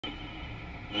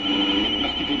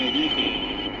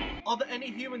Are there any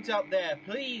humans out there?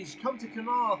 Please come to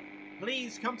Kanar.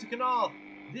 Please come to Kanar.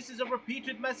 This is a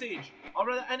repeated message. Are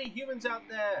there any humans out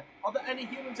there? Are there any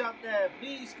humans out there?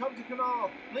 Please come to Kanar.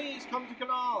 Please come to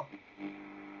Kanar.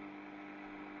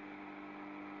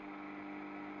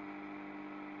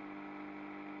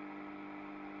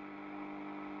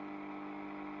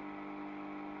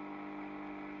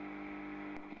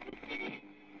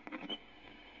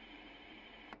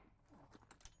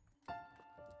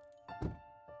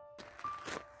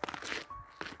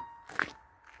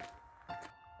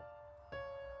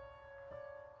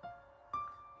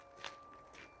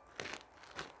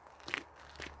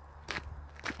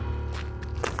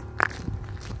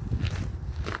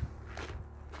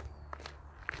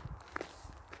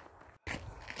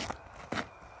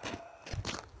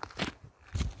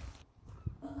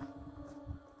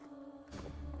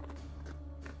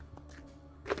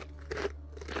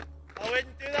 I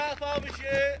wouldn't do that if I was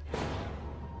you.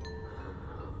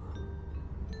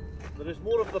 There is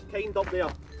more of their kind up there.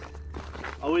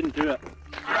 I wouldn't do it.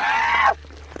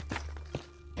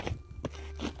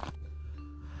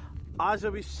 As I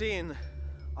was saying,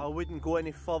 I wouldn't go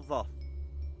any further.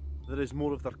 There is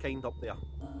more of their kind up there.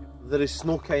 There is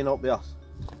Snowkyn up there.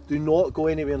 Do not go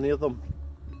anywhere near them.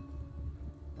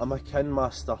 I'm a kin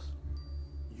master.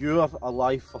 You're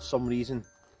alive for some reason.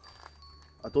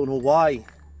 I don't know why,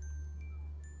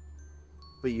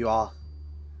 but you are.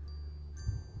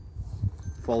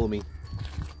 Follow me.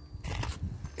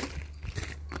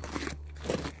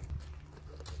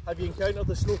 Have you encountered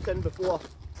the Snowkyn before?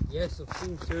 Yes, I've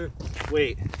seen two.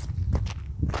 Wait.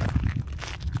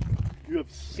 You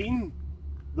have seen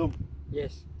them?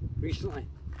 Yes, recently.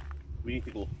 We need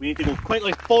to go. We need to go.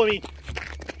 Quickly, follow me.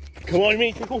 Come on, we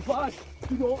need to go fast.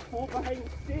 Do not fall behind.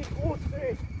 Stay close to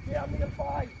me. They are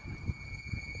nearby.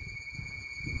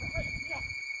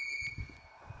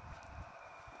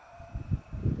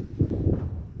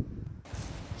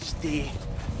 Stay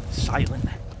silent,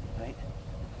 right?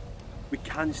 We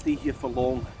can't stay here for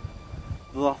long.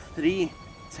 There are 3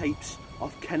 types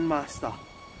of kin master.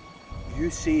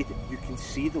 You said you can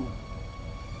see them.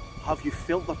 Have you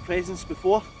felt their presence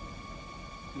before?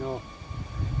 No.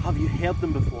 Have you heard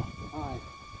them before? Aye.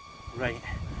 Right.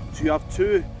 So you have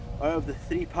 2 out of the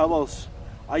 3 powers.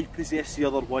 I possess the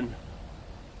other 1.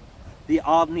 They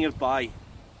are nearby.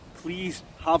 Please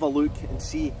have a look and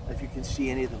see if you can see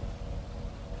any of them.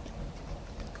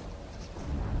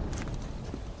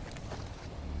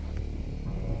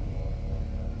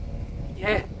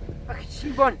 Yeah, I can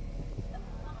see one.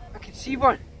 I can see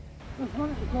one. There's one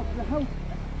at the top of the hill.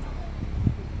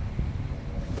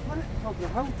 There's one at the top of the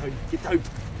hill. Get down,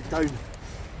 get down.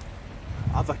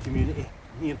 I have a community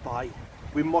nearby.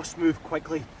 We must move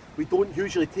quickly. We don't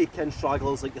usually take in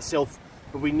stragglers like yourself,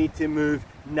 but we need to move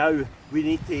now. We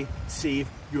need to save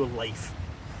your life.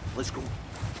 Let's go.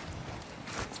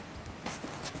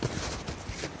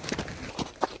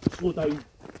 Slow down.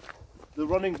 The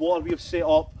running water we have set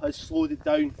up has slowed it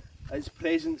down. Its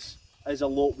presence is a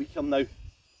lot weaker now. You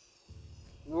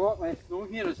know what, with snow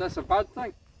here, is this a bad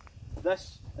thing?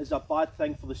 This is a bad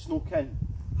thing for the Snowkyn.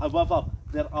 However,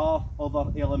 there are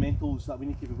other elementals that we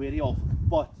need to be wary of,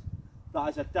 but that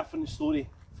is a different story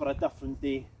for a different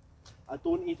day. I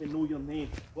don't even know your name.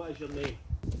 What is your name?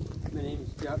 My name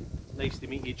is Jip. Nice to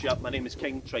meet you, Jip. My name is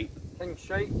King Tripe. King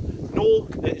Shite? No,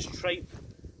 it's Tripe.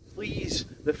 Please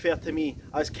refer to me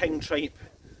as King Tripe.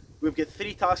 We've got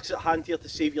 3 tasks at hand here to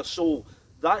save your soul.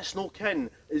 That Snowkyn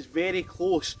is very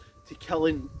close to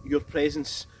killing your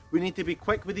presence. We need to be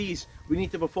quick with these. We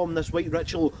need to perform this white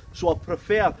ritual. So I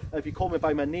prefer, if you call me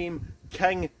by my name,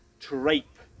 King Tripe.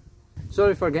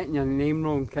 Sorry for getting your name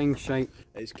wrong, King Shite.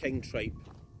 It's King Tripe.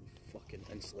 You fucking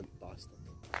insolent bastard.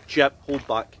 Jip, hold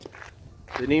back.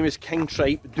 The name is King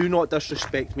Tripe. Do not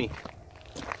disrespect me.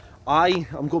 I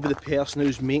am going to be the person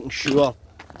who's making sure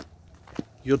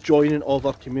your joining of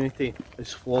our community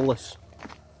is flawless.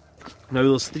 Now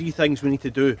there's 3 things we need to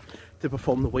do to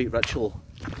perform the white ritual.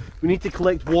 We need to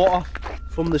collect water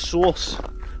from the source,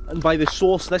 and by the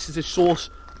source, this is the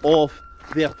source of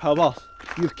their power.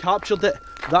 You've captured it,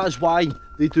 that is why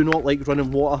they do not like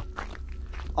running water.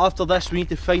 After this, we need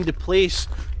to find a place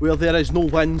where there is no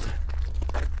wind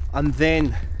and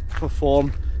then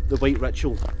perform the white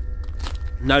ritual.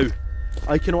 Now,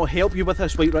 I cannot help you with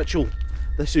this white ritual.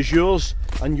 This is yours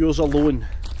and yours alone.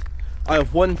 I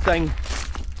have one thing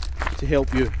to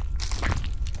help you.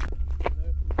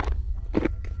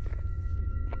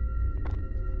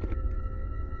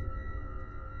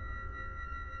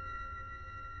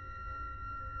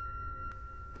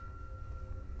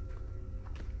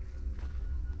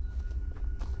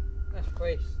 This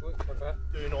place Look for that.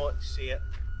 Do not say it.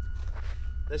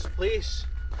 This place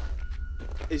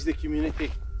is the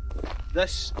community.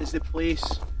 This is the place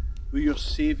where your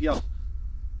saviour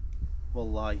will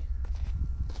lie.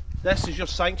 This is your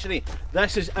sanctuary.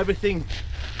 This is everything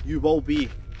you will be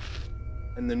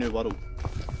in the new world.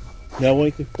 Now I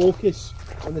want you to focus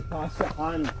on the task at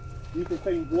hand. You can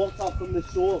find water from the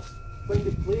source, find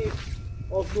the place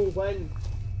of no wind,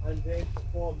 and then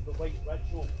perform the white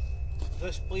ritual.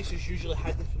 This place is usually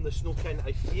hidden from the Snowkyn.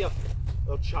 I fear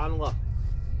our channeler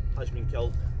has been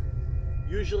killed.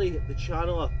 Usually the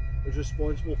channeler is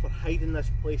responsible for hiding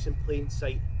this place in plain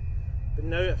sight, but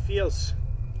now it fears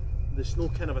the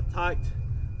Snowkyn have attacked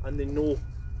and they know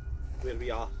where we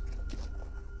are.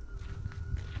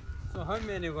 So how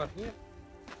many were here?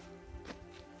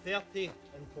 30 in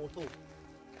total.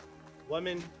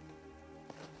 Women,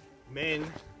 men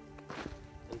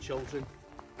and children.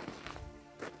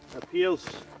 It appears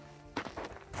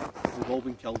they've all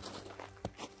been killed.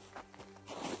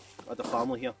 I had a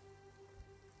family here.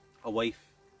 A wife,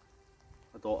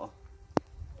 a daughter.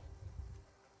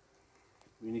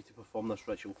 We need to perform this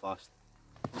ritual fast.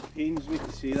 It pains me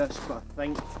to say this, but I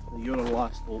think that you're our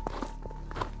last hope.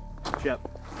 Chip,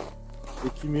 the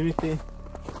community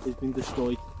has been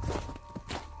destroyed.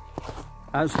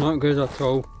 That's not good at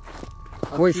all.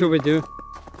 What shall we do?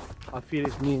 I fear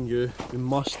it's me and you. We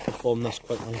must perform this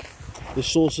quickly. The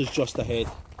source is just ahead.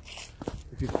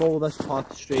 If you follow this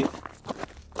path straight, it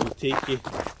will take you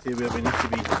to where we need to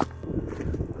be.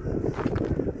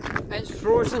 It's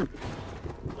frozen.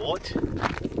 What?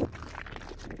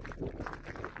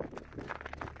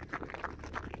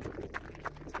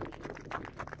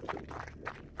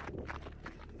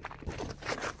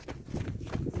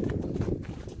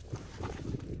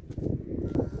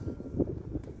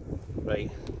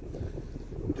 Right,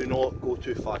 do not go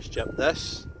too fast, Chip.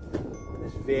 This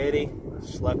is very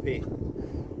slippy.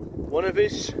 One of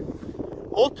us,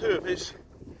 or two of us,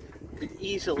 could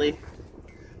easily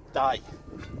die.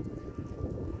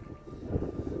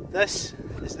 This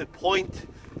is the point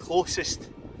closest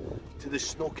to the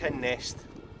Snowkyn nest.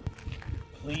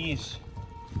 Please,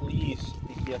 please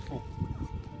be careful.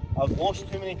 I've lost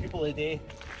too many people today.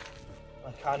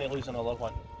 I can't lose another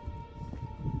one.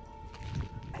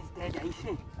 It's dead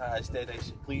icy. It's dead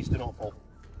icy. Please do not fall.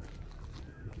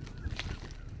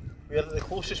 We are at the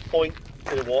closest point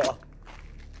to the water.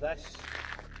 This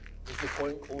is the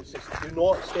point closest. Do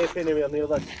not step anywhere near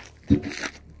this.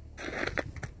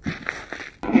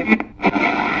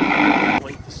 I'd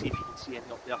like to see if you can see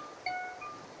anything up there.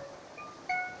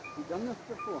 You've done this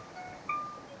before?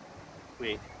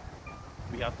 Wait,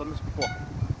 we have done this before.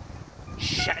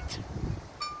 Shit!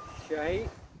 Shite.